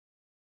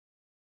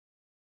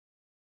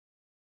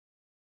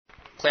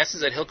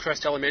Classes at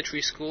Hillcrest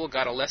Elementary School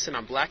got a lesson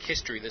on Black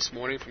history this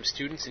morning from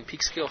students in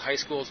Peekskill High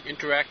School's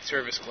Interact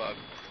Service Club.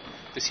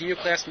 The senior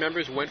class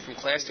members went from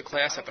class to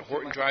class at the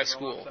Horton Drive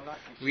School,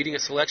 reading a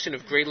selection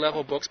of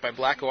grade-level books by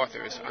black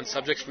authors on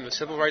subjects from the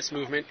Civil Rights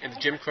Movement and the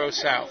Jim Crow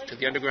South to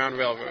the Underground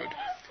Railroad.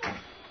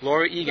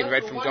 Laura Egan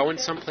read from Going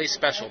Someplace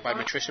Special by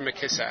Matricia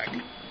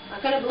McKissack. I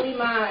couldn't believe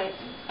my eyes.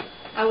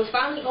 I was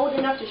finally old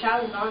enough to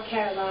travel to North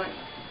Carolina.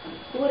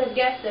 Who would have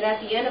guessed that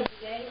at the end of the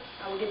day,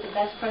 I would get the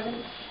best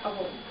present of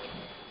all?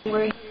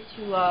 We're here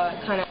to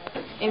kind of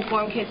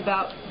inform kids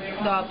about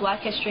the Black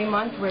History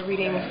Month. We're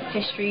reading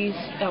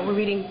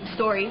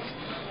stories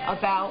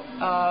about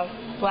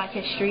Black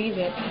history,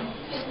 with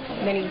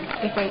many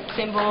different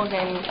symbols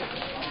and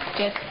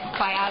just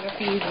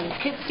biographies. And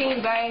kids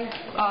seem very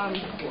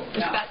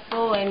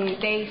respectful,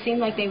 and they seem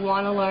like they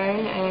want to learn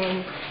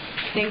and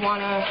they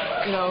want to,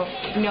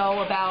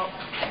 know about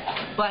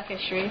Black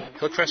history.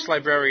 Hillcrest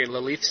librarian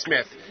Lalith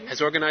Smith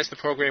has organized the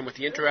program with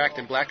the Interact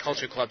and Black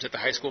Culture Clubs at the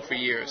high school for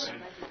years.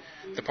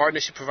 The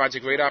partnership provides a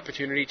great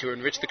opportunity to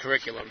enrich the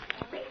curriculum.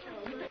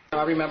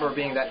 I remember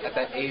being at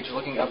that age,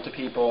 looking up to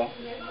people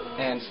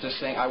and just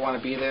saying, I want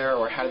to be there,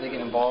 or how do they get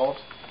involved.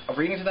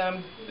 Reading to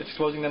them, it's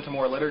exposing them to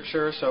more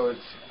literature,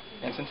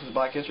 and since it's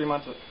Black History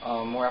Month,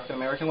 more African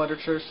American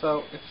literature,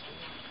 so it's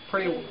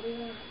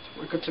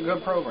a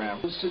good program.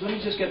 So let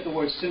me just get the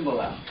word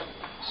symbol out.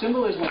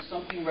 Symbol is when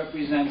something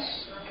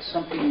represents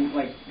something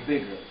like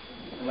bigger.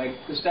 Like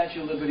the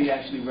Statue of Liberty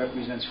actually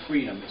represents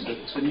freedom.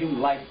 It's a new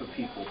life for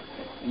people,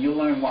 and you'll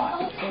learn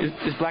why.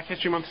 Is Black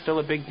History Month still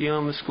a big deal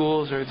in the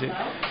schools, or does it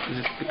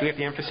get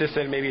the emphasis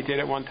that maybe it did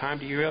at one time?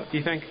 Do you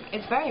think?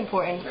 It's very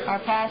important.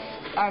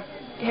 Our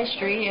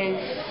history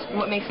is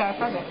what makes our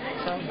present,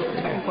 so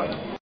it's very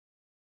important.